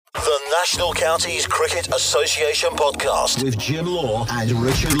National Counties Cricket Association podcast with Jim Law and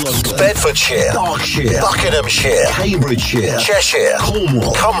Richard Logan. Bedfordshire, Berkshire, Buckinghamshire, Cambridgeshire, Cheshire,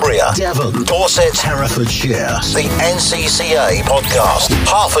 Cornwall, Cumbria, Devon, Dorset, Herefordshire, the NCCA podcast,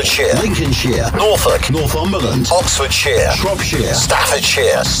 Hertfordshire, Lincolnshire, Norfolk, Northumberland, Oxfordshire, Shropshire,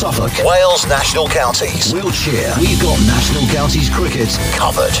 Staffordshire, Suffolk, Wales National Counties. Wiltshire. We've got National Counties cricket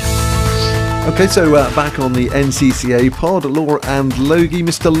Covered. Okay, so back on the NCCA pod, Law and Logie.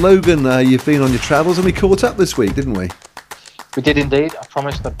 Mr. Logan, you've been on your travels and we caught up this week, didn't we? We did indeed. I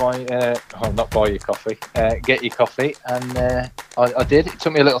promised I'd not buy you coffee, get you coffee, and I did. It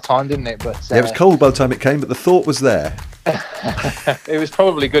took me a little time, didn't it? But Yeah, it was cold by the time it came, but the thought was there. It was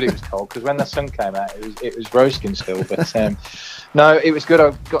probably good it was cold, because when the sun came out, it was roasting still. But no, it was good. I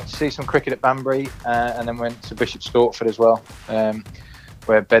got to see some cricket at Banbury, and then went to Bishop Stortford as well,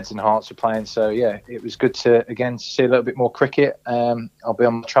 where Beds and Hearts are playing. So yeah, it was good to again see a little bit more cricket. I'll be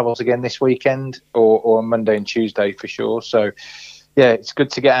on my travels again this weekend, or on Monday and Tuesday for sure. So yeah, it's good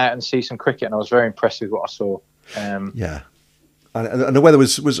to get out and see some cricket, and I was very impressed with what I saw. Yeah. And the weather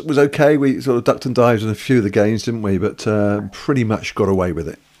was okay. We sort of ducked and dived in a few of the games, didn't we? But pretty much got away with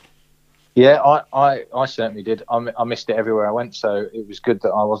it. Yeah, I certainly did. I missed it everywhere I went, so it was good that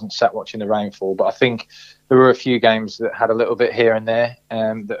I wasn't sat watching the rainfall. But I think there were a few games that had a little bit here and there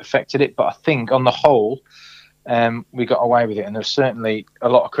that affected it. But I think on the whole, we got away with it, and there was certainly a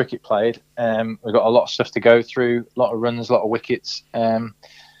lot of cricket played. We got a lot of stuff to go through, a lot of runs, a lot of wickets.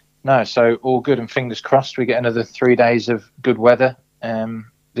 So all good, and fingers crossed we get another 3 days of good weather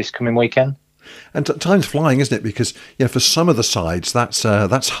this coming weekend. And time's flying, isn't it? Because for some of the sides, that's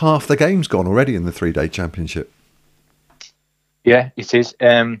half the game's gone already in the 3-day championship. Yeah, it is.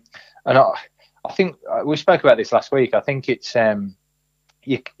 And I think we spoke about this last week. I think it's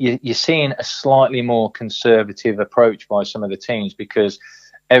you're seeing a slightly more conservative approach by some of the teams, because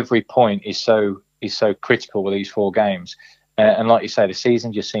every point is so critical with these 4 games. And like you say, the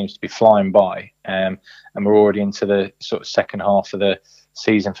season just seems to be flying by, and we're already into the sort of second half of the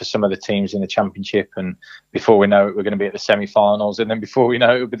season for some of the teams in the championship, and before we know it, we're going to be at the semi-finals, and then before we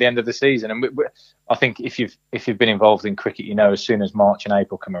know it, it'll be the end of the season. And I think if you've been involved in cricket, as soon as March and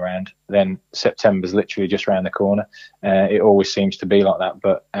April come around, then September's literally just around the corner. It always seems to be like that.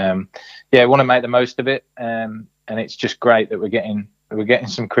 But I want to make the most of it, and it's just great that we're getting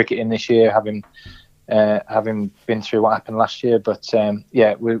some cricket in this year, having been through what happened last year. But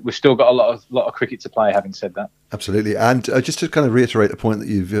we've still got a lot of cricket to play, having said that. Absolutely. And just to kind of reiterate the point that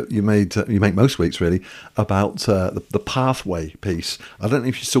you make most weeks really about the pathway piece. I don't know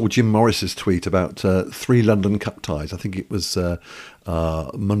if you saw Jim Morris's tweet about 3 London Cup ties. I think it was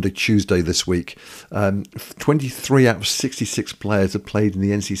Monday, Tuesday this week. 23 out of 66 players have played in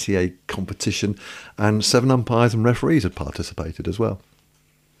the NCCA competition, and 7 umpires and referees have participated as well.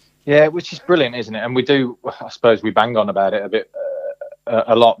 Yeah, which is brilliant, isn't it? And I suppose we bang on about it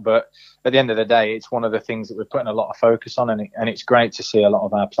a lot, but at the end of the day, it's one of the things that we're putting a lot of focus on, and it's great to see a lot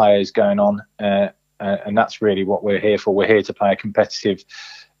of our players going on, and that's really what we're here for. We're here to play a competitive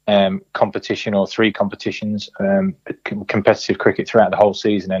competition, or 3 competitions, competitive cricket throughout the whole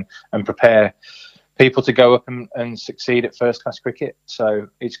season, and prepare people to go up and succeed at first-class cricket. So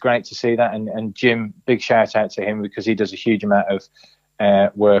it's great to see that, and Jim, big shout out to him, because he does a huge amount of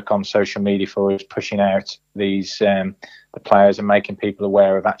work on social media for us, pushing out these the players and making people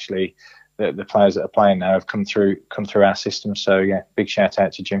aware of actually the players that are playing now have come through our system. So yeah, big shout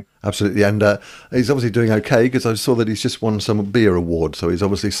out to Jim. Absolutely. And he's obviously doing okay, because I saw that he's just won some beer award, so he's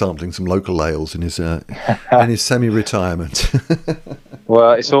obviously sampling some local ales in his semi-retirement.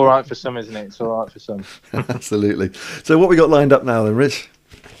 Well, it's all right for some, isn't it? It's all right for some. Absolutely. So what we got lined up now then, Rich?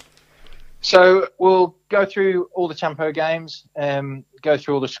 So we'll go through all the Champo games, go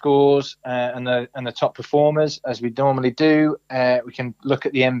through all the scores and the top performers as we normally do. We can look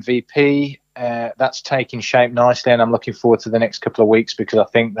at the MVP. That's taking shape nicely, and I'm looking forward to the next couple of weeks, because I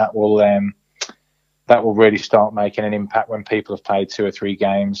think that will really start making an impact when people have played 2 or 3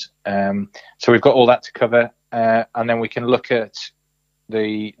 games. So we've got all that to cover, and then we can look at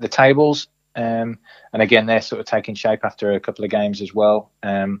the tables, and again they're sort of taking shape after a couple of games as well.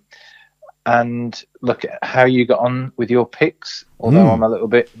 And look at how you got on with your picks, although I'm a little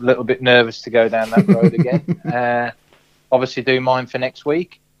bit nervous to go down that road again. Obviously do mine for next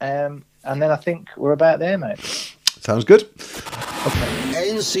week, and then I think we're about there, mate. Sounds good. Okay.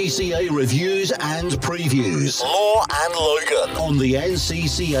 NCCA reviews and previews. Law and Logan on the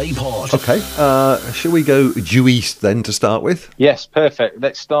NCCA pod. Okay, shall we go due east then to start with? Yes, perfect.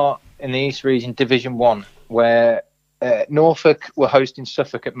 Let's start in the East Region, Division 1, where Norfolk were hosting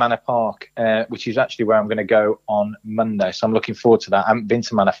Suffolk at Manor Park, which is actually where I'm going to go on Monday. So I'm looking forward to that. I haven't been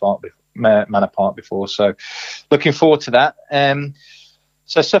to Manor Park before, so looking forward to that.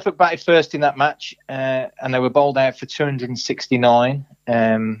 So Suffolk batted first in that match, and they were bowled out for 269.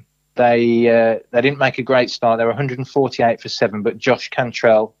 They didn't make a great start. They were 148 for 7, but Josh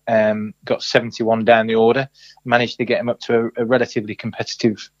Cantrell got 71 down the order, managed to get him up to a relatively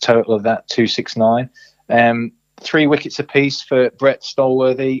competitive total of that 269. 3 wickets apiece for Brett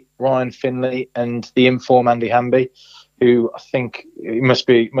Stolworthy, Ryan Finley, and the inform Andy Hamby, who I think he must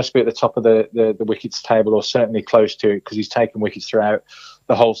be at the top of the wickets table, or certainly close to it, because he's taken wickets throughout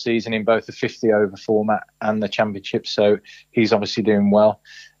the whole season in both the 50-over format and the Championship. So he's obviously doing well.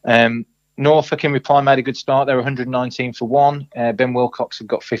 Norfolk in reply made a good start. They were 119 for 1. Ben Wilcox had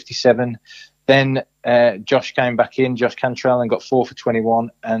got 57. Then Josh came back in, Josh Cantrell, and got 4 for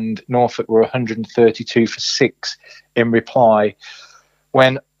 21. And Norfolk were 132 for 6 in reply,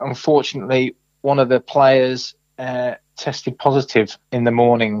 when unfortunately one of the players tested positive in the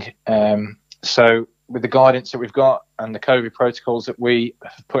morning. So with the guidance that we've got and the COVID protocols that we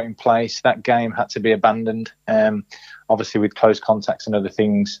have put in place, that game had to be abandoned. Obviously, with close contacts and other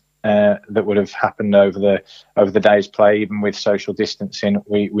things that would have happened over the day's play, even with social distancing,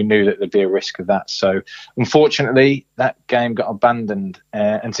 we knew that there'd be a risk of that. So unfortunately, that game got abandoned.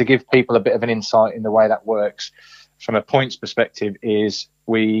 And to give people a bit of an insight in the way that works from a points perspective is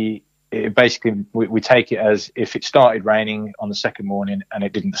we take it as if it started raining on the second morning and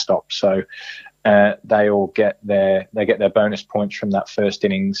it didn't stop. So they all get their bonus points from that first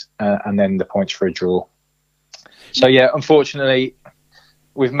innings and then the points for a draw. So yeah, unfortunately,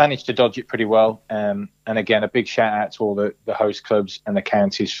 we've managed to dodge it pretty well. And again, a big shout out to all the host clubs and the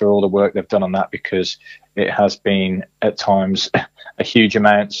counties for all the work they've done on that, because it has been at times a huge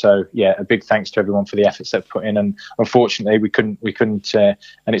amount. So yeah, a big thanks to everyone for the efforts they've put in. And unfortunately, we couldn't,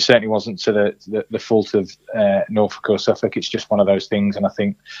 and it certainly wasn't to the fault of Norfolk or Suffolk. It's just one of those things, and I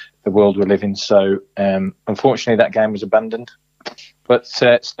think the world we live in. So unfortunately, that game was abandoned. But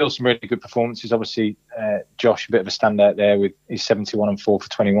still some really good performances. Obviously, Josh, a bit of a standout there with his 71 and 4 for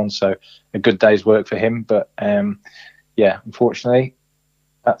 21. So a good day's work for him. But yeah, unfortunately,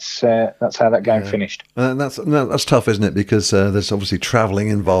 that's how that game finished. That's tough, isn't it? Because there's obviously travelling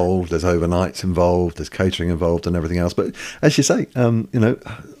involved, there's overnights involved, there's catering involved, and everything else. But as you say, nothing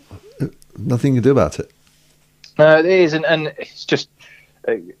you can do about it. No, it is, and it's just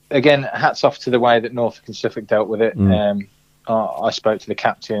again, hats off to the way that Norfolk and Suffolk dealt with it. I spoke to the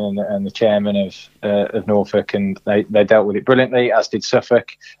captain and the chairman of Norfolk, and they dealt with it brilliantly, as did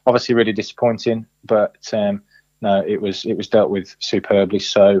Suffolk. Obviously, really disappointing, but no, it was dealt with superbly.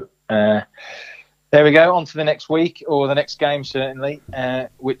 So there we go. On to the next week, or the next game certainly,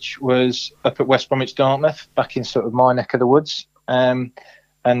 which was up at West Bromwich Dartmouth, back in sort of my neck of the woods. And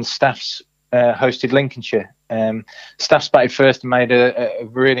Staffs hosted Lincolnshire. Staffs batted first and made a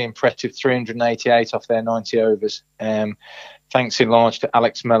really impressive 388 off their 90 overs. Thanks in large to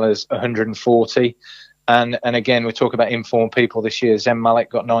Alex Mellor's 140. And again, we talk about informed people this year. Zen Malik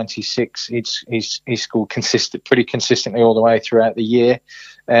got 96. He's scored pretty consistently all the way throughout the year.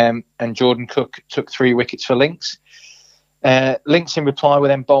 And Jordan Cook took 3 wickets for Lynx. Lynx in reply were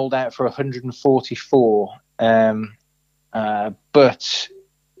then bowled out for 144. But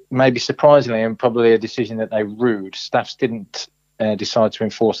maybe surprisingly, and probably a decision that they rued, Staffs didn't decide to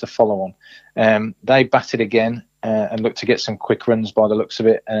enforce the follow-on. They batted again and looked to get some quick runs by the looks of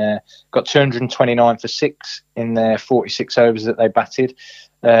it. Got 229 for 6 in their 46 overs that they batted.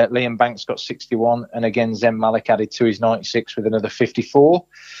 Liam Banks got 61, and again Zen Malik added to his 96 with another 54.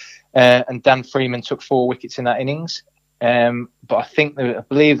 And Dan Freeman took 4 wickets in that innings. But I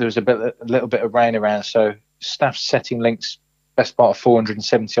believe there was a little bit of rain around, so Staffs setting Lynx best part of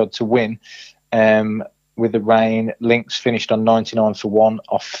 470 odd to win. With the rain, Lynx finished on 99 for 1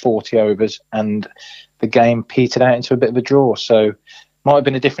 off 40 overs, and the game petered out into a bit of a draw. So might have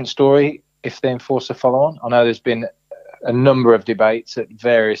been a different story if they enforced a follow-on. I know there's been a number of debates at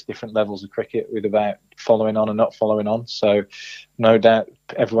various different levels of cricket with about following on and not following on. So no doubt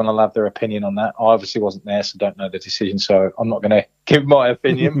everyone will have their opinion on that. I obviously wasn't there, so don't know the decision. So I'm not going to give my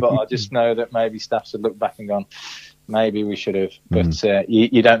opinion, but I just know that maybe Staffs had looked back and gone, maybe we should have, but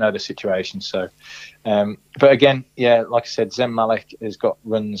you don't know the situation. So, but again, yeah, like I said, Zen Malik has got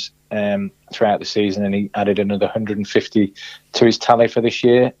runs throughout the season, and he added another 150 to his tally for this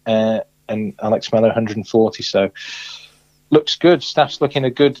year, and Alex Mellor 140. So, looks good. Staff's looking a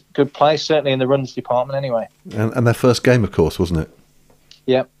good place, certainly in the runs department, anyway. And their first game, of course, wasn't it?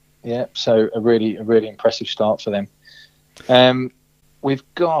 Yeah. So a really impressive start for them. we've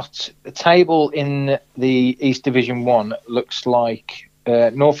got the table in the East Division 1 looks like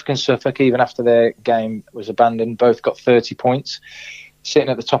Norfolk and Suffolk, even after their game was abandoned, both got 30 points, sitting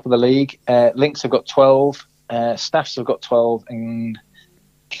at the top of the league. Links have got 12, Staffs have got 12, and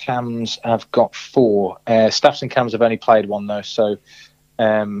Cams have got 4. Staffs and Cams have only played one, though, so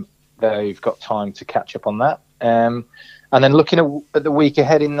they've got time to catch up on that. And then looking at the week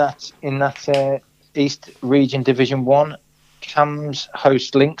ahead in that East Region Division 1, Cams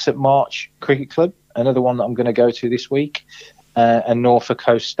host Links at March Cricket Club, another one that I'm going to go to this week. And Norfolk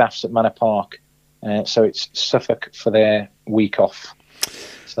host Staffs at Manor Park. So it's Suffolk for their week off,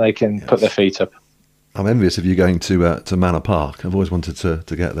 so they can put their feet up. I'm envious of you going to Manor Park. I've always wanted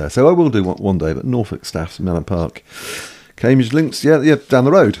to get there, so I will do one day. But Norfolk, Staffs, Manor Park, Cambridge Links, yeah, down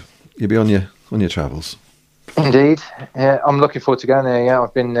the road. You'll be on your travels. Indeed, yeah, I'm looking forward to going there. Yeah,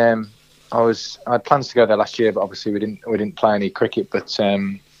 I've been, I had plans to go there last year, but obviously we didn't play any cricket. But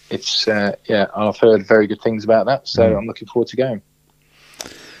it's I've heard very good things about that, so I'm looking forward to going.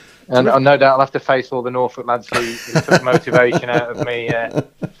 And no doubt I'll have to face all the Norfolk lads who took motivation out of me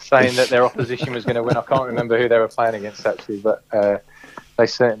saying that their opposition was going to win. I can't remember who they were playing against actually, but they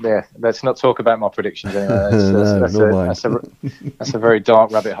certainly. Yeah, let's not talk about my predictions anyway. That's a very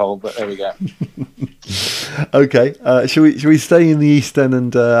dark rabbit hole, but there we go. Okay, shall we stay in the East then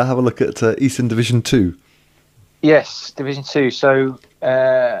and have a look at Eastern Division 2? Yes, Division 2. So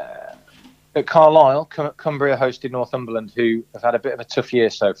at Carlisle, Cumbria hosted Northumberland, who have had a bit of a tough year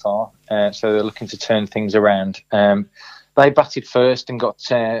so far. So they're looking to turn things around. They batted first and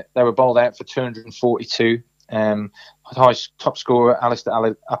they were bowled out for 242. Top scorer,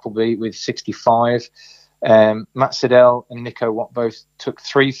 Alistair Appleby, with 65. Matt Siddell and Nico Watt both took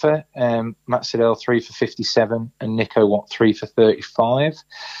 3 for. Matt Siddell 3 for 57 and Nico Watt 3 for 35.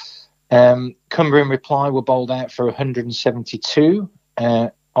 Cumbria in reply were bowled out for 172.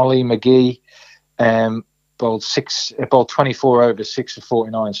 Ollie McGee bowled 24 overs, 6 for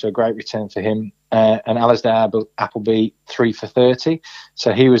 49, so a great return for him. And Alistair Appleby 3 for 30,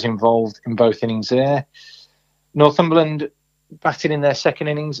 so he was involved in both innings there. Northumberland batted in their second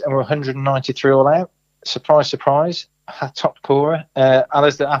innings and were 193 all out. Surprise, surprise, top scorer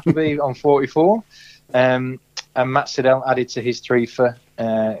Alistair Appleby on 44. And Matt Siddell added to his 3 for.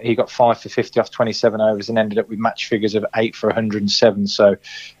 He got 5 for 50 off 27 overs and ended up with match figures of 8 for 107. So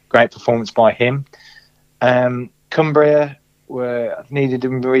great performance by him. Cumbria needed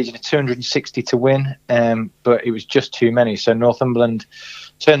in the region of 260 to win, but it was just too many. So Northumberland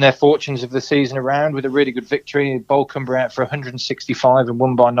turned their fortunes of the season around with a really good victory. Bowled Cumbria out for 165 and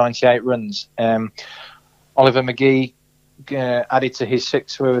won by 98 runs. Oliver McGee added to his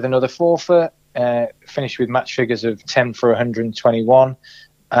 6 with another 4 for. Finished with match figures of 10 for 121,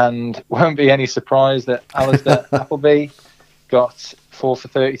 and won't be any surprise that Alistair Appleby got 4 for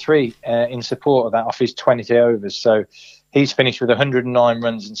 33 in support of that off his 20 overs. So he's finished with 109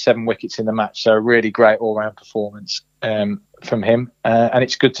 runs and 7 wickets in the match. So a really great all-round performance from him, and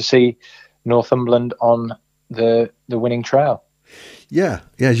it's good to see Northumberland on the winning trail. Yeah,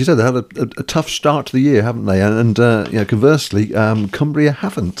 as you said, they had a tough start to the year, haven't they? And conversely, Cumbria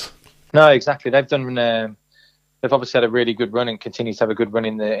haven't. No, exactly. They've done. They've obviously had a really good run and continue to have a good run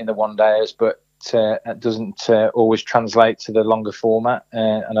in the one days, but it doesn't always translate to the longer format.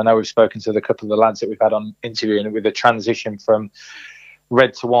 And I know we've spoken to a couple of the lads that we've had on interviewing with the transition from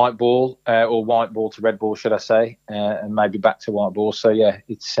red to white ball, or white ball to red ball, should I say, and maybe back to white ball. So yeah,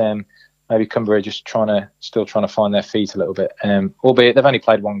 it's maybe Cumbria just still trying to find their feet a little bit. Albeit they've only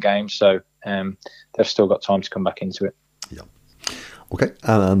played one game, so they've still got time to come back into it. Yeah. Okay,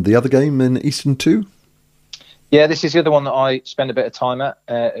 and the other game in Eastern 2? Yeah, this is the other one that I spend a bit of time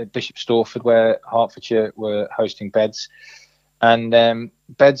at Bishop Stortford, where Hertfordshire were hosting Beds. And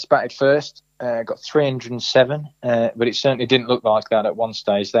Beds batted first, got 307, but it certainly didn't look like that at one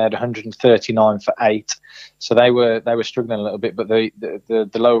stage. They had 139 for 8, so they were struggling a little bit, but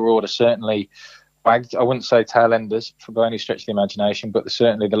the lower order certainly wagged. I wouldn't say tail enders by any stretch of the imagination, but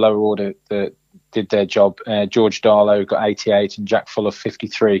certainly the lower order that did their job. George Darlow got 88 and Jack Fuller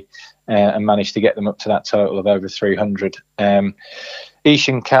 53, and managed to get them up to that total of over 300.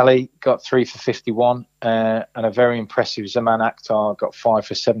 Ishan Kelly got 3 for 51, and a very impressive Zaman Akhtar got 5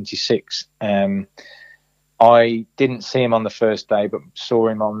 for 76. I didn't see him on the first day, but saw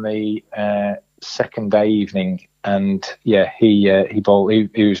him on the second day evening, and yeah, he bowled.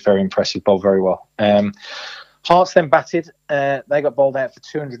 He was very impressive, bowled very well. Hearts then batted. They got bowled out for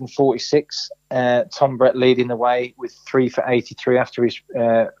 246. Tom Brett leading the way with 3 for 83 after his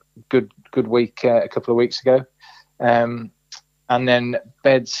good week a couple of weeks ago. And then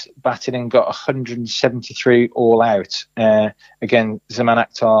Beds batted and got 173 all out. Again, Zaman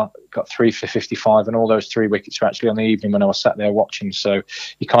Akhtar got 3 for 55, and all those 3 wickets were actually on the evening when I was sat there watching. So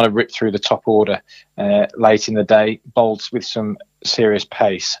he kind of ripped through the top order late in the day, bowled with some serious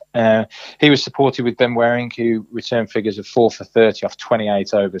pace. He was supported with Ben Waring, who returned figures of 4 for 30 off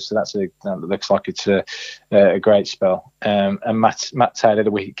 28 overs. So that looks like it's a great spell. And Matt Taylor,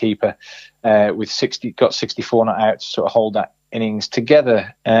 the wicket keeper, with 64 not out to sort of hold that innings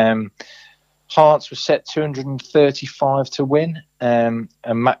together. Hearts was set 235 to win, and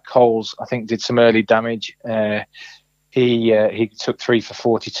Matt Coles, I think, did some early damage. He took 3 for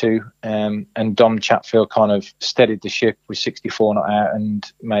 42, and Dom Chatfield kind of steadied the ship with 64 not out and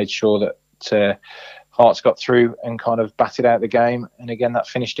made sure that Hearts got through and kind of batted out the game. And again, that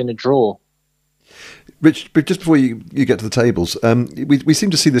finished in a draw. Rich, but just before you get to the tables, we seem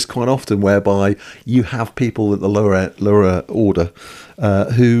to see this quite often, whereby you have people at the lower order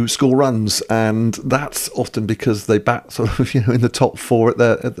who score runs, and that's often because they bat sort of in the top 4 at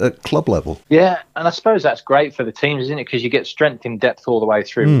their club level. Yeah, and I suppose that's great for the teams, isn't it? Because you get strength in depth all the way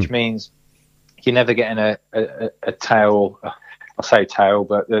through, which means you're never getting a tail. I'll say tail,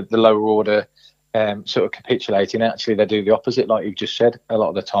 but the lower order sort of capitulating. Actually, they do the opposite, like you've just said, a lot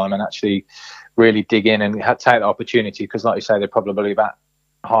of the time, and actually really dig in and take the opportunity, because like you say, they're probably bat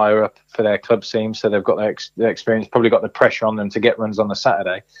higher up for their club team, so they've got their experience, probably got the pressure on them to get runs on the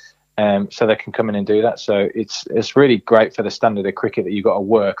Saturday, so they can come in and do that. So it's really great for the standard of cricket that you've got to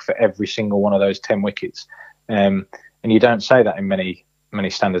work for every single one of those 10 wickets, and you don't say that in many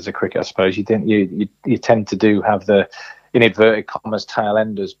standards of cricket, I suppose. You tend to have the, in inverted commas, tail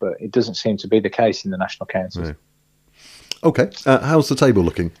enders, but it doesn't seem to be the case in the national counties. No. Okay, how's the table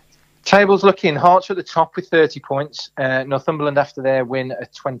looking? Table's looking. Hearts are at the top with 30 points. Northumberland, after their win,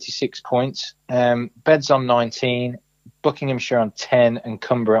 at 26 points. Beds on 19, Buckinghamshire on 10, and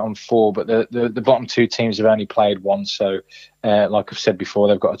Cumbria on 4. But the bottom 2 teams have only played 1, so like I've said before,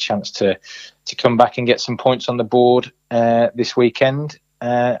 they've got a chance to come back and get some points on the board this weekend.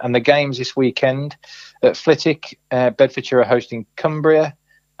 And the games this weekend at Flitwick, Bedfordshire are hosting Cumbria,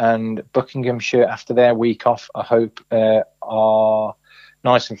 and Buckinghamshire, after their week off, I hope are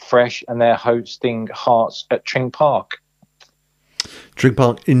nice and fresh, and they're hosting Hearts at Tring Park. Tring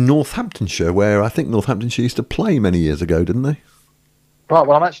Park in Northamptonshire, where I think Northamptonshire used to play many years ago, didn't they? Right,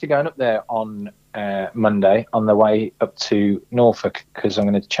 well, I'm actually going up there on Monday on the way up to Norfolk, because I'm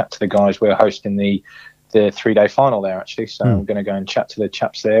going to chat to the guys. We're hosting the 3-day final there, actually, so I'm going to go and chat to the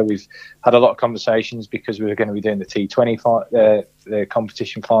chaps there. We've had a lot of conversations because we were going to be doing the T20 the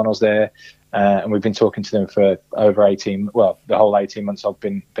competition finals there, and we've been talking to them for over the whole 18 months I've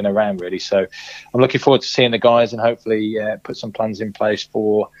been around, really. So I'm looking forward to seeing the guys and hopefully put some plans in place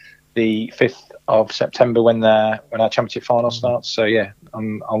for the 5th of September when our championship final starts. So yeah,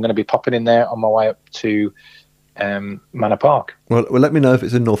 I'm going to be popping in there on my way up to Manor Park. Well, let me know if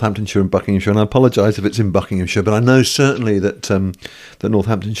it's in Northamptonshire and Buckinghamshire, and I apologise if it's in Buckinghamshire, but I know certainly that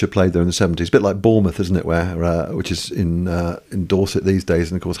Northamptonshire played there in the 70s, a bit like Bournemouth, isn't it, which is in Dorset these days,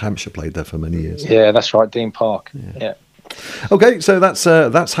 and of course Hampshire played there for many years. Yeah, that's right, Dean Park. Yeah. Okay, so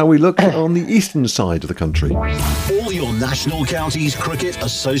that's how we look on the eastern side of the country. All your National Counties Cricket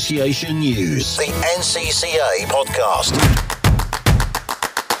Association news. The NCCA podcast.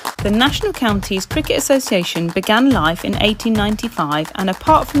 The National Counties Cricket Association began life in 1895, and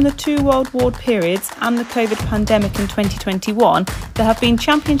apart from the 2 World War periods and the COVID pandemic in 2021, there have been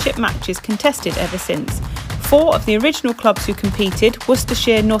championship matches contested ever since. 4 of the original clubs who competed,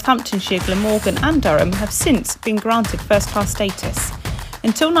 Worcestershire, Northamptonshire, Glamorgan and Durham, have since been granted first-class status.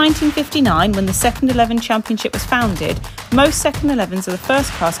 Until 1959, when the Second 11 Championship was founded, most Second 11s of the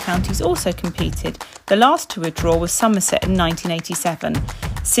first-class counties also competed. The last to withdraw was Somerset in 1987.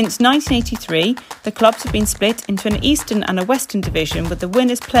 Since 1983, the clubs have been split into an Eastern and a Western division, with the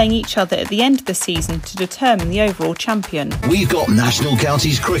winners playing each other at the end of the season to determine the overall champion. We've got National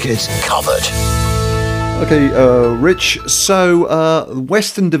Counties Cricket Covered. Okay, Rich, so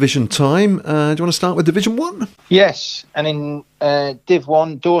Western Division time. Do you want to start with Division 1? Yes, and in Div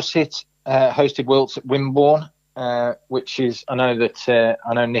 1, Dorset hosted Wilts at Wimborne, which is, I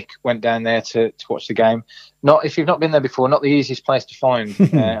know Nick went down there to watch the game. Not, if you've not been there before, not the easiest place to find,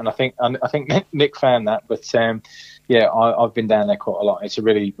 and I think Nick found that. But yeah, I've been down there quite a lot. It's a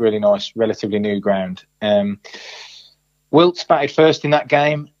really, really nice, relatively new ground. Wilts batted first in that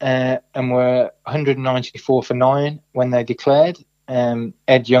game and were 194 for 9 when they declared.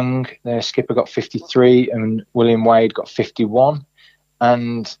 Ed Young, their skipper, got 53 and William Wade got 51.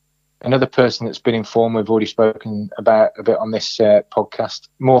 And another person that's been in form, we've already spoken about a bit on this podcast,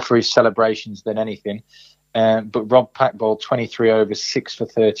 more for his celebrations than anything, but Rob Pack bowled 23 overs, 6 for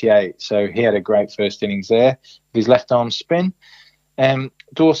 38. So he had a great first innings there with his left arm spin.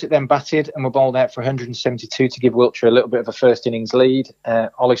 Dorset then batted and were bowled out for 172 to give Wiltshire a little bit of a first innings lead.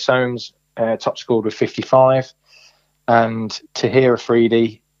 Ollie Soames top scored with 55, and Tahir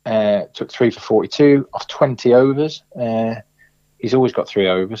Afridi took 3 for 42 off 20 overs. He's always got 3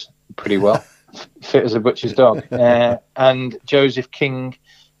 overs pretty well, fit as a butcher's dog. And Joseph King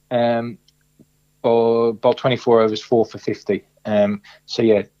bowled 24 overs, 4 for 50. So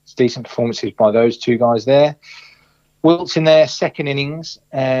yeah, it's decent performances by those two guys there. Wilts in their second innings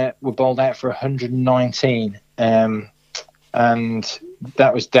were bowled out for 119, and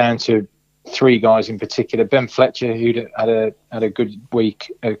that was down to 3 guys in particular. Ben Fletcher, who'd had a good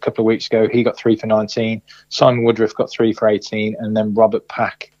week a couple of weeks ago, he got 3 for 19. Simon Woodruff got 3 for 18, and then Robert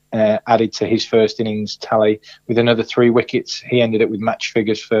Pack added to his first innings tally with another 3 wickets. He ended up with match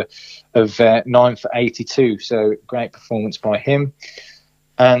figures of 9 for 82. So great performance by him.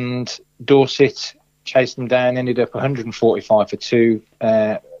 And Dorset chased them down, ended up 145 for 2,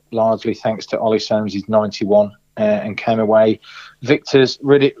 largely thanks to Ollie Soames' 91, and came away victors.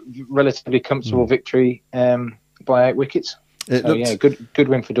 Really relatively comfortable victory by 8 wickets. Good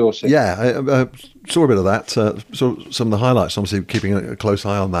win for Dorset. Yeah, I saw a bit of that. Saw some of the highlights. Obviously, keeping a close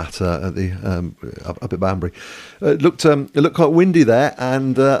eye on that at the up at Banbury. It looked quite windy there,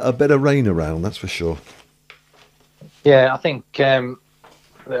 and a bit of rain around. That's for sure. Yeah, I think it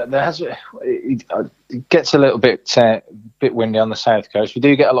gets a little bit windy on the south coast. We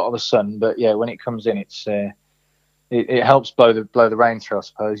do get a lot of the sun, but yeah, when it comes in, it helps blow the rain through, I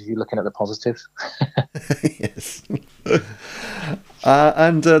suppose, if you're looking at the positives. Yes.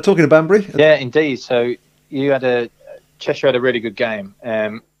 And talking of Banbury, yeah, indeed. So Cheshire had a really good game,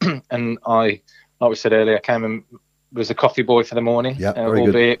 and I, like we said earlier, came and was a coffee boy for the morning. Yeah,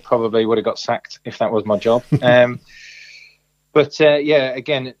 albeit good. Probably would have got sacked if that was my job. But yeah,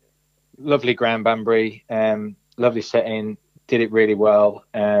 again, lovely ground, Banbury, lovely setting, did it really well.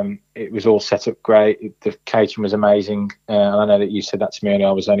 It was all set up great. The catering was amazing. I know that you said that to me earlier.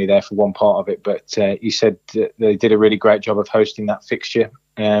 I was only there for one part of it, but you said that they did a really great job of hosting that fixture.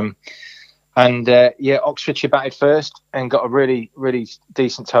 Oxfordshire batted first and got a really, really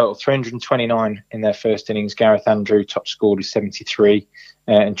decent total, 329 in their first innings. Gareth Andrew top scored with 73,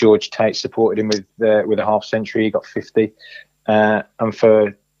 and George Tate supported him with a half century. He got 50. And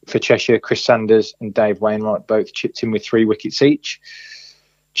for Cheshire, Chris Sanders and Dave Wainwright both chipped in with 3 wickets each.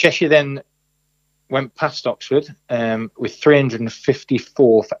 Cheshire then went past Oxford with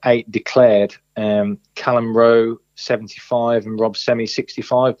 354 for 8 declared. Callum Rowe 75 and Rob Semi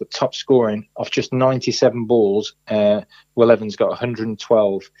 65, but top scoring off just 97 balls. Will Evans got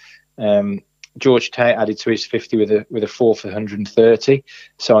 112. George Tate added to his 50 with a 4 for 130.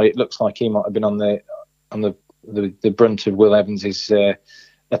 So it looks like he might have been on the brunt of Will Evans'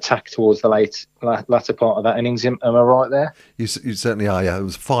 attack towards the latter part of that innings. Am I right there? You certainly are. Yeah, it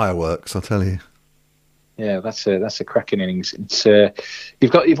was fireworks, I'll tell you. Yeah, that's a cracking innings. It's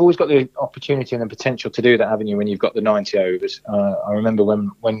you've always got the opportunity and the potential to do that, haven't you? When you've got the 90 overs. I remember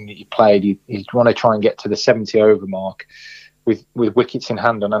when you played, you want to try and get to the 70 over mark with wickets in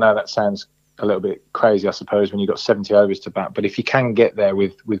hand. And I know that sounds a little bit crazy, I suppose, when you've got 70 overs to bat. But if you can get there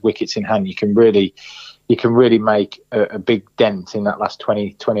with wickets in hand, you can really make a big dent in that last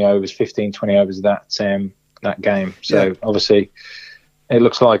 20 overs, 15, 20 overs of that game. So yeah. Obviously, it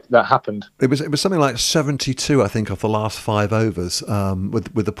looks like that happened. It was something like 72, I think, of the last 5 overs,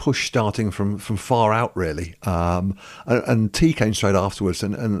 with the push starting from far out, really. And T came straight afterwards,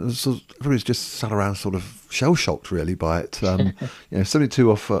 and everybody's just sat around sort of shell-shocked, really, by it.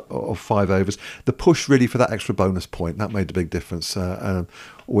 72 off 5 overs. The push, really, for that extra bonus point, that made a big difference,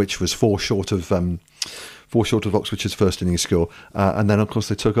 which was 4 short of Oxfordshire's first innings score. And then, of course,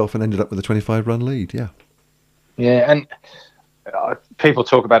 they took off and ended up with a 25-run lead, yeah. Yeah, and people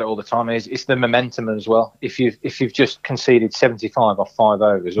talk about it all the time. It's the momentum as well. If you've just conceded 75 off 5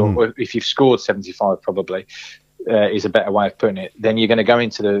 overs, or if you've scored 75, probably is a better way of putting it. Then you're going to go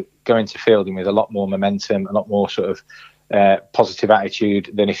into fielding with a lot more momentum, a lot more sort of positive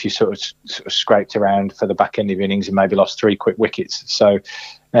attitude than if you sort of scraped around for the back end of innings and maybe lost 3 quick wickets. So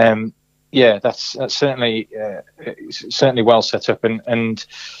that's certainly well set up and.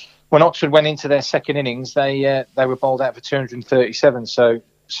 When Oxford went into their second innings, they were bowled out for 237. So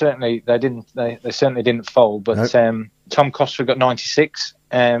certainly they certainly didn't fold. But nope. Tom Cosford got 96,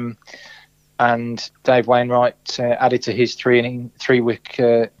 and Dave Wainwright added to his 3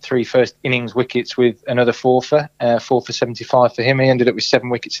 first innings wickets with another 4 for 75 for him. He ended up with 7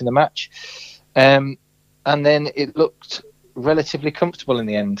 wickets in the match, and then it looked relatively comfortable in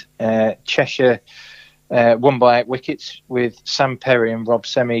the end. Cheshire won by 8 wickets, with Sam Perry and Rob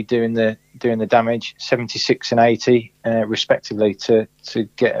Semi doing the damage, 76 and 80 respectively, to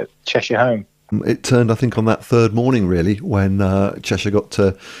get Cheshire home. It turned, I think, on that third morning, really, when Cheshire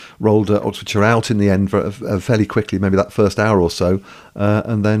rolled Oxfordshire out in the end fairly quickly, maybe that first hour or so,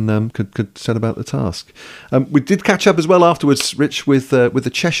 and then could set about the task. We did catch up as well afterwards, Rich, with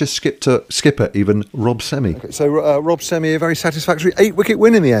the Cheshire skipper, even Rob Semi. Okay, so Rob Semi, a very satisfactory 8-wicket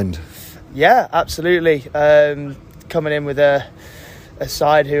win in the end. Yeah, absolutely. Coming in with a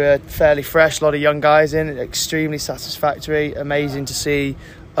side who are fairly fresh, a lot of young guys in, extremely satisfactory. Amazing to see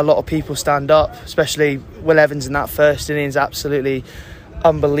a lot of people stand up, especially Will Evans in that first innings. Absolutely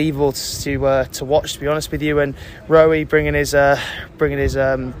unbelievable to watch, to be honest with you. And Rowie bringing his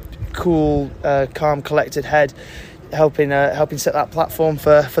cool, calm, collected head, helping set that platform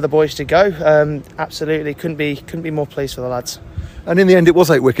for the boys to go. Absolutely couldn't be more pleased for the lads. And in the end, it was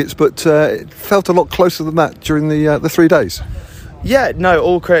 8 wickets, but it felt a lot closer than that during the 3 days. Yeah, no,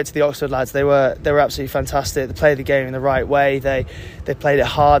 all credit to the Oxford lads. They were absolutely fantastic. They played the game in the right way. They played it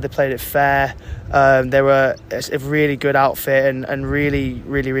hard. They played it fair. They were a really good outfit and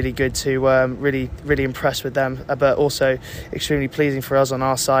really good to really impressed with them. But also extremely pleasing for us on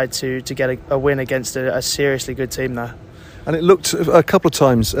our side to get a win against a seriously good team there. And it looked a couple of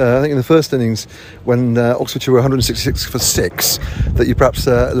times, I think in the first innings, when Oxfordshire were 166 for 6, that you perhaps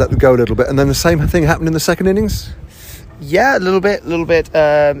let them go a little bit. And then the same thing happened in the second innings? Yeah, a little bit.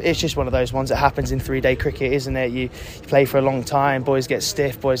 It's just one of those ones that happens in 3-day cricket, isn't it? You play for a long time, boys get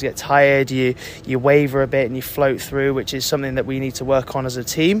stiff, boys get tired, you waver a bit and you float through, which is something that we need to work on as a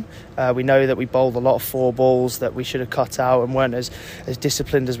team. We know that we bowled a lot of 4 balls that we should have cut out and weren't as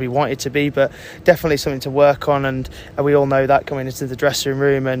disciplined as we wanted to be, but definitely something to work on, and we all know that coming into the dressing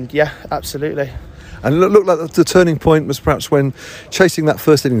room. And yeah, absolutely. And it looked like the turning point was perhaps when, chasing that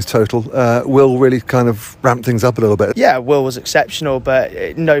first innings total, Will really kind of ramped things up a little bit. Yeah, Will was exceptional, but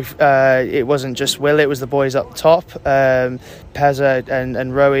it wasn't just Will, it was the boys up top. Pezza and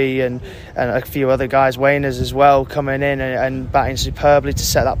Rowie and a few other guys, Wayners as well, coming in and batting superbly to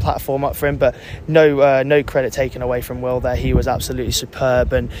set that platform up for him. But no credit taken away from Will there. He was absolutely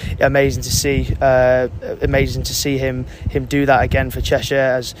superb, and amazing to see him do that again for Cheshire.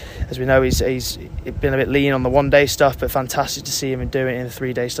 As we know, he's been a bit lean on the 1-day stuff, but fantastic to see him do it in the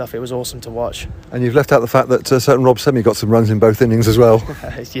 3-day stuff. It was awesome to watch. And you've left out the fact that certain Rob Semi got some runs in both innings as well.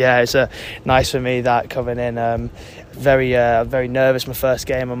 Yeah, it's nice for me that coming in. Very nervous my first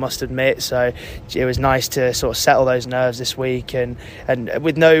game, I must admit, so it was nice to sort of settle those nerves this week, and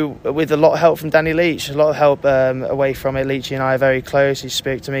with a lot of help from Danny Leach, a lot of help away from it. Leachy and I are very close. He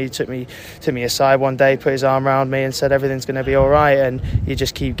spoke to me, took me aside one day, put his arm around me and said everything's going to be all right, and you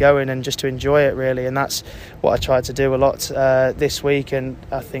just keep going and just to enjoy it really. And that's what I tried to do a lot this week, and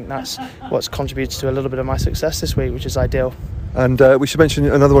I think that's what's contributed to a little bit of my success this week, which is ideal. And we should mention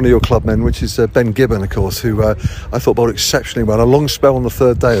another one of your club men, which is Ben Gibbon, of course, who I thought bowled exceptionally well. A long spell on the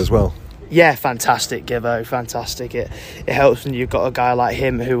 3rd day as well. Yeah, fantastic, Gibbo, fantastic. It helps when you've got a guy like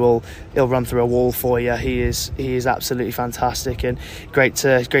him he'll run through a wall for you. He is absolutely fantastic, and great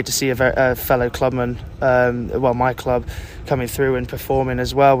to see a fellow clubman, my club, coming through and performing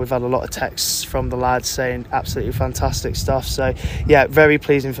as well. We've had a lot of texts from the lads saying absolutely fantastic stuff. So yeah, very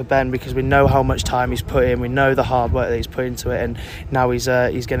pleasing for Ben, because we know how much time he's put in. We know the hard work that he's put into it, and now he's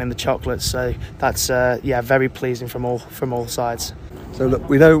getting the chocolates. So that's very pleasing from all sides. So look,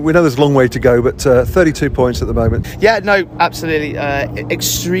 we know there's a long way to go, but 32 points at the moment. Yeah, no, absolutely,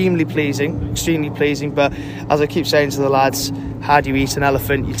 extremely pleasing. But as I keep saying to the lads, how do you eat an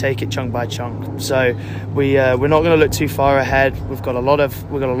elephant? You take it chunk by chunk. So we're not going to look too far ahead. We've got a lot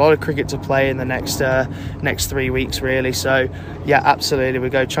of cricket to play in the next 3 weeks really. So yeah, absolutely, we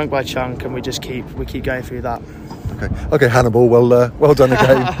go chunk by chunk, and we keep going through that. Okay, Hannibal, well done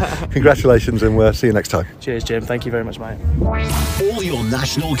again. Congratulations, and we'll see you next time. Cheers, Jim. Thank you very much, mate. All your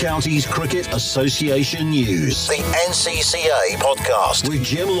National Counties Cricket Association news. The NCCA podcast With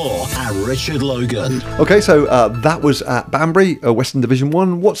Jim Law and Richard Logan. Okay, so that was at Banbury, Western Division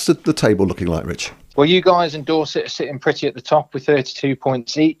 1. What's the table looking like, Rich? Well, you guys and Dorset are sitting pretty at the top with 32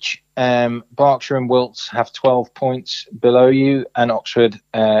 points each. Berkshire and Wilts have 12 points below you, and Oxford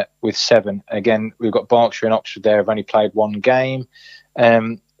with 7. Again, we've got Berkshire and Oxford there have only played 1 game.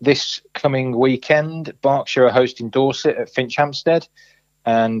 This coming weekend, Berkshire are hosting Dorset at Finchampstead,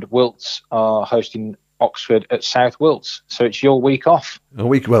 and Wilts are hosting Oxford at South Wilts. So it's your week off. 2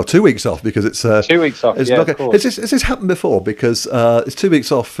 weeks off, because it's 2 weeks off. It's yeah, not, of course. has this happened before? Because it's 2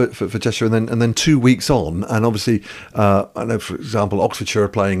 weeks off for Cheshire, and then 2 weeks on. And obviously, I know, for example, Oxfordshire are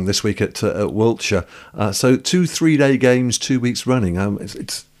playing this week at Wiltshire. So 2 3-day games, 2 weeks running.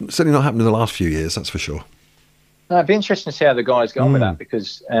 It's certainly not happened in the last few years, that's for sure. No, it'd be interesting to see how the guys get on with that,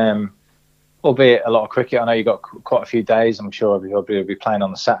 because albeit a lot of cricket, I know you've got quite a few days. I'm sure everybody will be playing on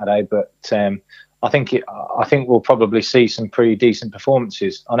the Saturday, but I think we'll probably see some pretty decent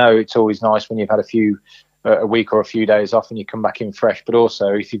performances. I know it's always nice when you've had a week or a few days off and you come back in fresh, but also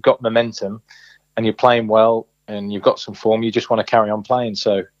if you've got momentum and you're playing well and you've got some form, you just want to carry on playing.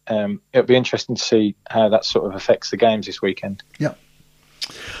 So it'll be interesting to see how that sort of affects the games this weekend. Yeah.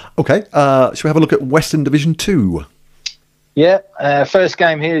 Okay, shall we have a look at Western Division 2? Yeah, first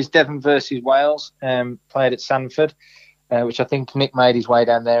game here is Devon versus Wales, played at Sanford, which I think Nick made his way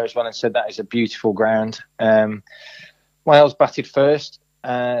down there as well and said that is a beautiful ground. Wales batted first.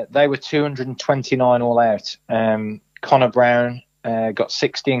 They were 229 all out. Connor Brown got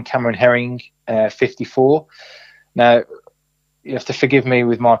 60 and Cameron Herring 54. Now, you have to forgive me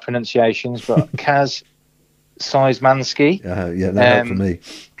with my pronunciations, but Kaz Seismansky. No help from me.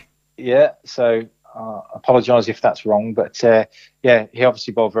 Yeah, so I apologise if that's wrong, but he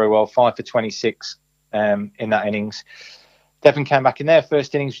obviously bowled very well, 5 for 26 in that innings. Devon came back in their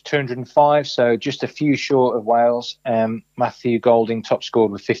first innings with 205, so just a few short of Wales. Matthew Golding top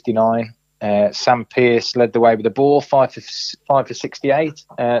scored with 59. Sam Pearce led the way with the ball, 5 for 68,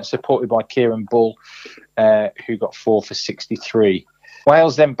 supported by Kieran Bull, who got 4 for 63.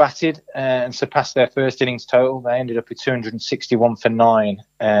 Wales then batted and surpassed their first innings total. They ended up with 261 for 9.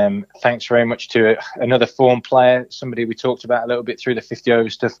 Thanks very much to another form player, somebody we talked about a little bit through the 50 over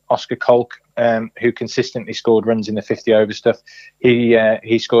stuff, Oscar Kolk, who consistently scored runs in the 50 over stuff.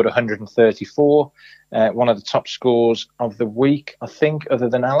 He scored 134, one of the top scores of the week, I think, other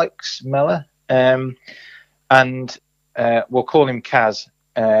than Alex Mellor. And we'll call him Kaz.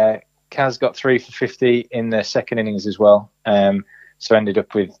 Kaz got 3 for 50 in their second innings as well. So ended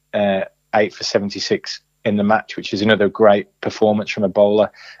up with 8 for 76 in the match, which is another great performance from a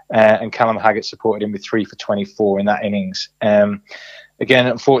bowler. And Callum Haggart supported him with 3 for 24 in that innings. Again,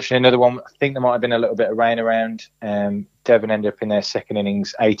 unfortunately, another one, I think there might have been a little bit of rain around. Devon ended up in their second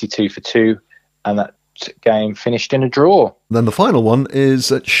innings 82 for 2, and that game finished in a draw. Then the final one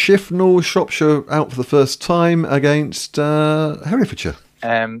is at Shifnal, Shropshire out for the first time against Herefordshire.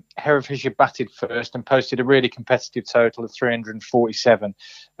 Herefordshire batted first and posted a really competitive total of 347,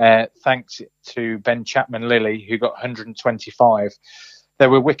 thanks to Ben Chapman-Lilly, who got 125. There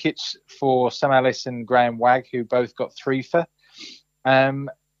were wickets for Sam Ellis and Graham Wagg, who both got 3 for. And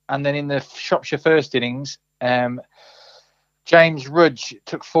then in the Shropshire first innings, James Rudge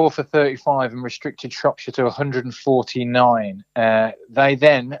took 4 for 35 and restricted Shropshire to 149. They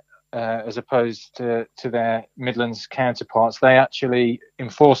then, as opposed to their Midlands counterparts, they actually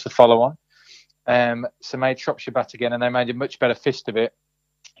enforced the follow-on. So made Shropshire bat again, and they made a much better fist of it.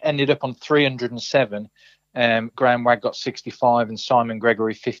 Ended up on 307. Graham Wagg got 65 and Simon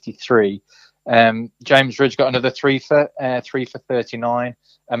Gregory 53. James Rudge got another 3 for 39,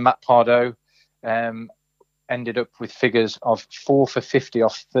 and Matt Pardo ended up with figures of 4 for 50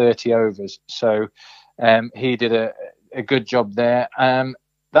 off 30 overs. So he did a good job there.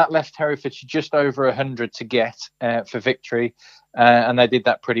 That left Herefordshire just over 100 to get for victory, and they did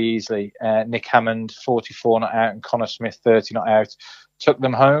that pretty easily. Nick Hammond, 44 not out, and Connor Smith, 30 not out, took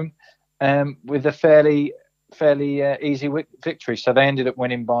them home with a fairly easy victory. So they ended up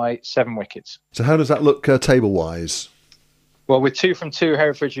winning by 7 wickets. So how does that look table-wise? Well, with 2 from 2,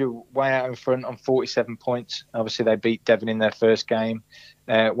 Herefordshire way out in front on 47 points. Obviously, they beat Devon in their first game.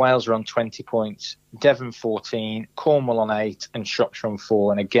 Wales are on 20 points, Devon 14, Cornwall on 8, and Shropshire on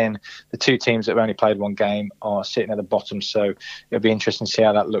 4. And again, the 2 teams that have only played 1 game are sitting at the bottom. So it'll be interesting to see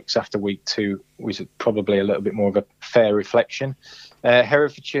how that looks after week 2, which is probably a little bit more of a fair reflection.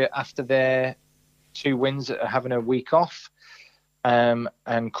 Herefordshire, after their 2 wins, are having a week off. And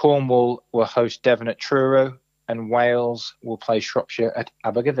Cornwall will host Devon at Truro, and Wales will play Shropshire at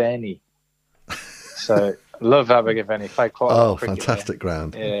Abergavenny. So love Abergavenny. Played quite a lot of cricket fantastic there.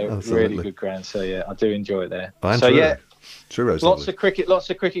 ground. Yeah, absolutely. really good ground. So yeah, I do enjoy it there. And so Truro. yeah, Truro's lots lovely.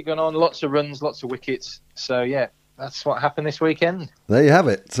 of cricket going on, lots of runs, lots of wickets. So yeah, that's what happened this weekend. There you have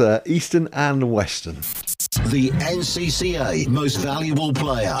it, Eastern and Western. The NCCA Most Valuable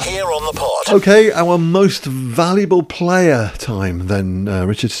Player. Here on the pod. Okay, our most valuable player time then,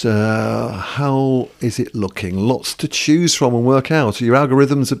 Richard. How is it looking? Lots to choose from and work out. Your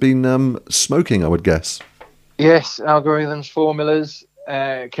algorithms have been smoking, I would guess. Yes, algorithms, formulas.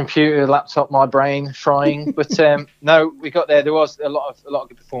 computer, laptop, my brain frying. But no, we got there. There was a lot of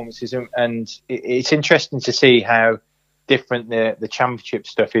good performances, and it's interesting to see how different the championship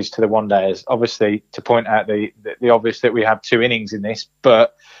stuff is to the one days. Obviously, to point out the obvious that we have 2 innings in this,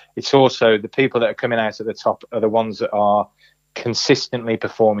 but it's also the people that are coming out at the top are the ones that are consistently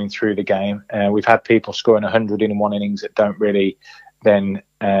performing through the game. We've had people scoring 100 in one innings that don't really then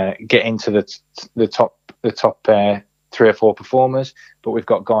get into the top 3 or 4 performers, but we've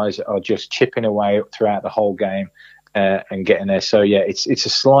got guys that are just chipping away throughout the whole game and getting there. So yeah, it's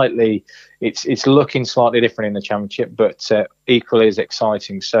looking slightly different in the championship, but equally as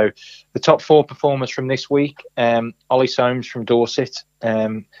exciting. So the top 4 performers from this week: Ollie Soames from Dorset,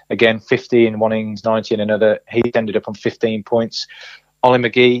 again 50 in one innings, 90 in another. He ended up on 15 points. Ollie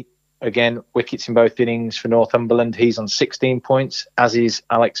McGee, again wickets in both innings for Northumberland. He's on 16 points, as is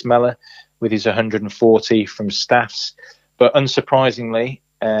Alex Mellor with his 140 from Staffs. But unsurprisingly,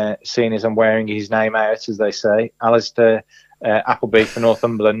 seeing as I'm wearing his name out, as they say, Alistair Appleby for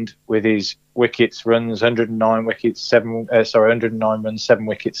Northumberland with his wickets, runs, 109 wickets, 109 runs, 7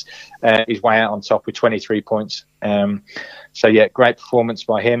 wickets, is way out on top with 23 points. So yeah, great performance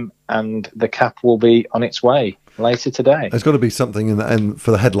by him, and the cap will be on its way later today. There's got to be something in the end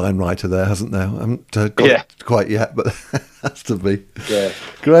for the headline writer there, hasn't there? I haven't got it quite yet, but there has to be. Yeah,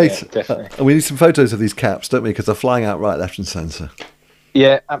 great. Yeah, definitely. And we need some photos of these caps, don't we? Because they're flying out right, left, and centre.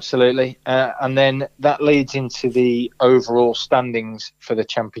 Yeah, absolutely. And then that leads into the overall standings for the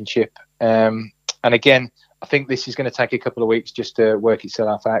championship. And again, I think this is going to take a couple of weeks just to work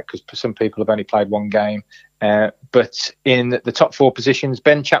itself out, because some people have only played one game. But in the top 4 positions,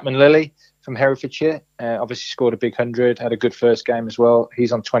 Ben Chapman-Lilly from Herefordshire obviously scored a big 100, had a good first game as well.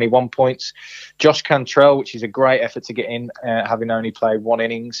 He's on 21 points. Josh Cantrell, which is a great effort to get in, having only played 1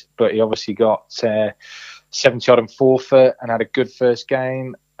 innings, but he obviously got 70 odd and 4 foot and had a good first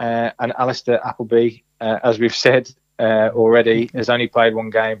game. And Alistair Appleby, as we've said already, has only played 1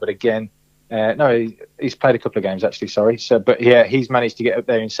 game, but again, he's played a couple of games actually, sorry. So, but yeah, he's managed to get up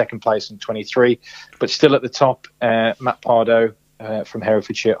there in second place on 23, but still at the top, Matt Pardo from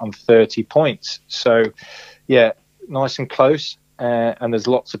Herefordshire on 30 points. So yeah, nice and close. And there's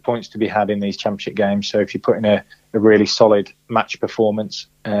lots of points to be had in these championship games. So if you put in a really solid match performance,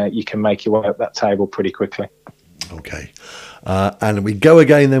 you can make your way up that table pretty quickly. Okay. And we go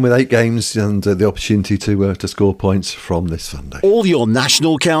again then with 8 games and the opportunity to score points from this Sunday. All your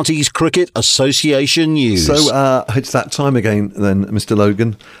National Counties Cricket Association news. So it's that time again then, Mr.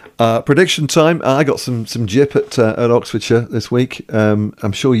 Logan. Prediction time. I got some jip at Oxfordshire this week.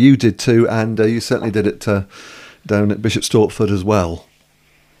 I'm sure you did too, and you certainly did it down at Bishop Stortford as well.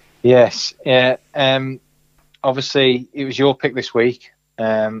 Yes. Yeah. Obviously, it was your pick this week,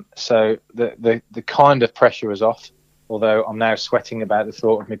 so the kind of pressure was off. Although I'm now sweating about the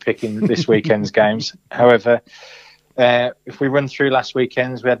thought of me picking this weekend's games. However, if we run through last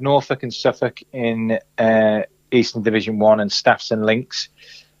weekend's, we had Norfolk and Suffolk in Eastern Division 1 and Staffs and Links.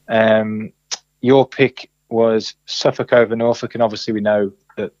 Your pick was Suffolk over Norfolk, and obviously we know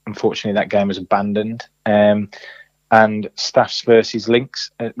that unfortunately that game was abandoned. And Staffs versus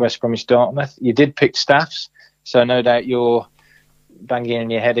Links at West Bromwich Dartmouth. You did pick Staffs, so no doubt you're banging in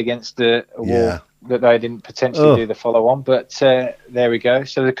your head against the wall that they didn't potentially do the follow on. But there we go.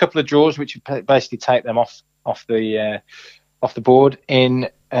 So there's a couple of draws which basically take them off the board. In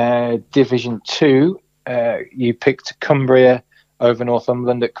Division 2, you picked Cumbria over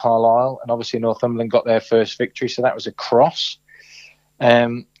Northumberland at Carlisle, and obviously Northumberland got their first victory, so that was a cross.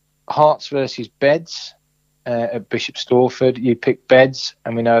 Hearts versus Beds at Bishop Stortford, you picked Beds,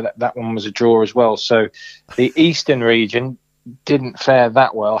 and we know that one was a draw as well. So the Eastern region didn't fare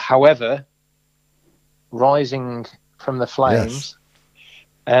that well. However, rising from the flames,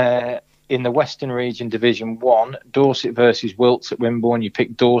 in the Western region, Division 1, Dorset versus Wilts at Wimborne, you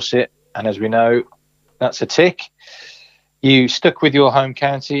picked Dorset, and as we know, that's a tick. You stuck with your home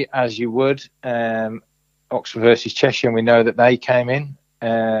county, as you would. Oxford versus Cheshire, and we know that they came in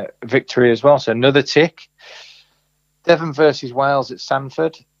victory as well, so another tick. Devon versus Wales at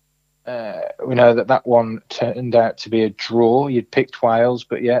Sanford, we know that one turned out to be a draw. You'd picked Wales,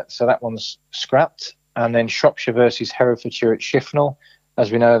 but yeah, so that one's scrapped. And then Shropshire versus Herefordshire at Shifnal,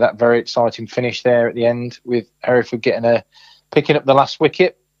 as we know, that very exciting finish there at the end with Hereford picking up the last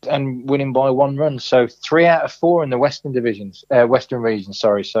wicket and winning by 1 run. So 3 out of 4 in the Western region.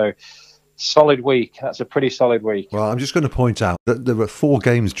 So solid week. That's a pretty solid week. Well, I'm just going to point out that there were 4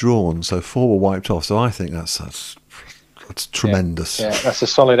 games drawn, so 4 were wiped off. So I think that's tremendous. Yeah, that's a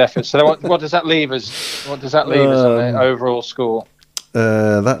solid effort. So what does that leave us? What does that leave us on the overall score?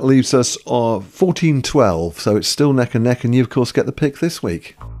 that leaves us 14-12, so it's still neck and neck, and you, of course, get the pick this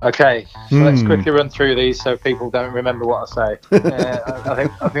week. Okay, so let's quickly run through these so people don't remember what I say. I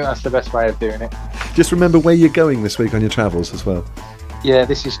think that's the best way of doing it. Just remember where you're going this week on your travels as well. Yeah,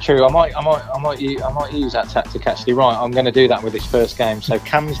 this is true. I might use that tactic actually. Right, I'm going to do that with this first game. So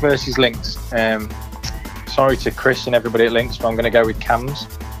Cams versus Lynx. Sorry to Chris and everybody at Lynx, but I'm going to go with Cams.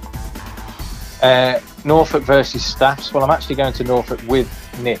 Norfolk versus Staffs. Well, I'm actually going to Norfolk with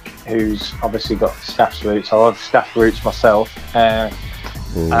Nick, who's obviously got Staffs roots. I have Staff roots myself.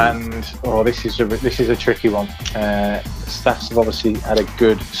 This is a tricky one. Staffs have obviously had a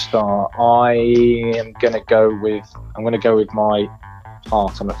good start. I'm going to go with my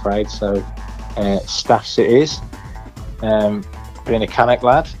heart, I'm afraid. So Staffs it is. Being a Canuck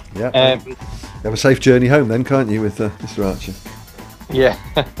lad. Yeah. You have a safe journey home then, can't you, with Mr. Archer? Yeah.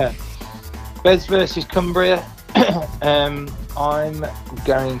 Beds versus Cumbria. I'm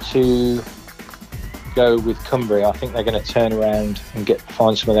going to go with Cumbria. I think they're going to turn around and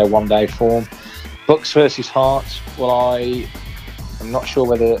find some of their one-day form. Bucks versus Hearts. Well, I'm not sure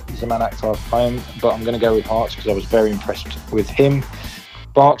whether Zaman Akhtar is playing, but I'm going to go with Hearts because I was very impressed with him.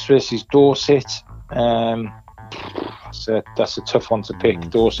 Berks versus Dorset. That's a tough one to pick.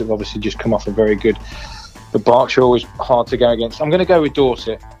 Dorset have obviously just come off a very good, but Berks are always hard to go against. I'm going to go with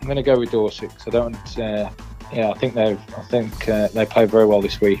Dorset. Because I don't. I think they play very well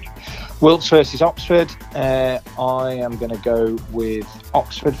this week. Wilts versus Oxford. I am going to go with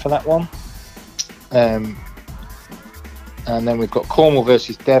Oxford for that one. And then we've got Cornwall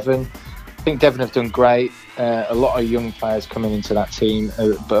versus Devon. I think Devon have done great. A lot of young players coming into that team,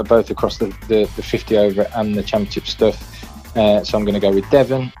 but both across the 50 over and the championship stuff. So I'm going to go with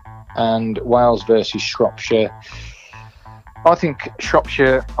Devon. And Wales versus Shropshire. I think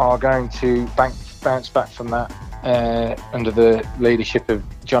Shropshire are going to bounce back from that under the leadership of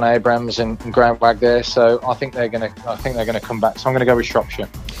John Abrams and Graham Wagg there. So I think they're going to come back. So I'm going to go with Shropshire.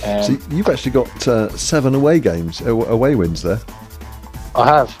 So you've actually got 7 away wins there. I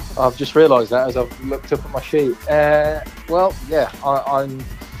have. I've just realised that as I've looked up at my sheet. I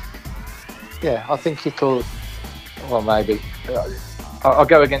think it'll. Well, maybe. I'll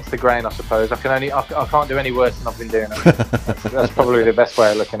go against the grain, I suppose. I can't do any worse than I've been doing. That's probably the best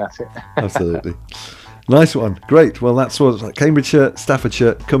way of looking at it. Absolutely. Nice one. Great. Well, that's what Cambridgeshire,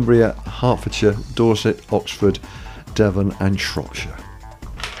 Staffordshire, Cumbria, Hertfordshire, Dorset, Oxford, Devon and Shropshire.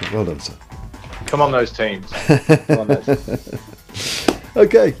 Well done, sir. Come on, those teams.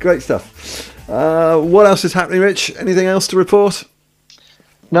 Okay, great stuff. What else is happening, Rich? Anything else to report?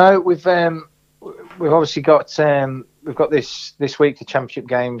 No, we've obviously got we've got this week the championship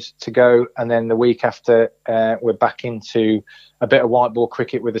games to go, and then the week after we're back into a bit of white ball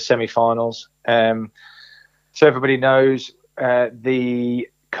cricket with the semi-finals. So everybody knows the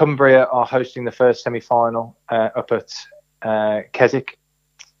Cumbria are hosting the first semi-final up at Keswick.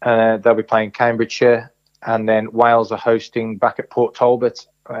 They'll be playing Cambridgeshire, and then Wales are hosting back at Port Talbot,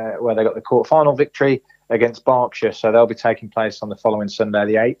 where they got the quarter-final victory against Berkshire. So they'll be taking place on the following Sunday,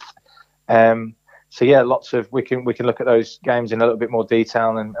 the 8th. So yeah, lots of we can look at those games in a little bit more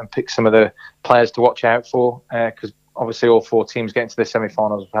detail and pick some of the players to watch out for, because obviously all 4 teams getting to the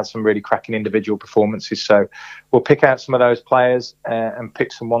semi-finals have had some really cracking individual performances. So we'll pick out some of those players and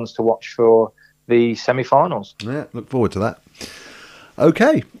pick some ones to watch for the semi-finals. Yeah, look forward to that.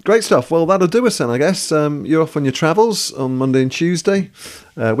 Okay, great stuff. Well, that'll do us then, I guess. You're off on your travels on Monday and Tuesday.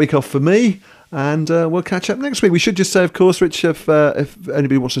 Week off for me. And we'll catch up next week. We should just say, of course, Rich, if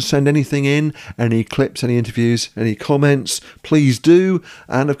anybody wants to send anything in, any clips, any interviews, any comments, please do.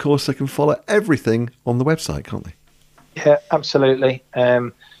 And, of course, they can follow everything on the website, can't they? Yeah, absolutely.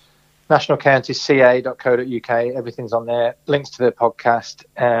 nationalcountiesca.co.uk, everything's on there. Links to the podcast.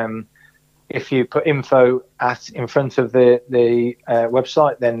 If you put info in front of the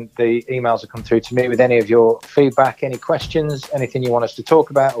website, then the emails will come through to me with any of your feedback, any questions, anything you want us to talk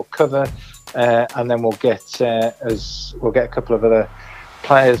about or cover, and then we'll get a couple of other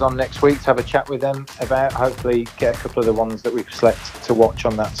players on next week to have a chat with them about, hopefully get a couple of the ones that we've selected to watch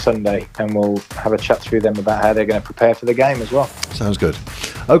on that Sunday, and we'll have a chat through them about how they're going to prepare for the game as well. Sounds good.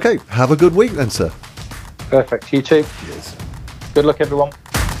 Okay, have a good week then, sir. Perfect. You too. Yes. Good luck, everyone.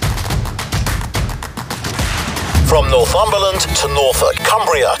 From Northumberland to Norfolk,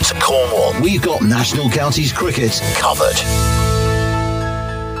 Cumbria to Cornwall, We've got National Counties cricket covered.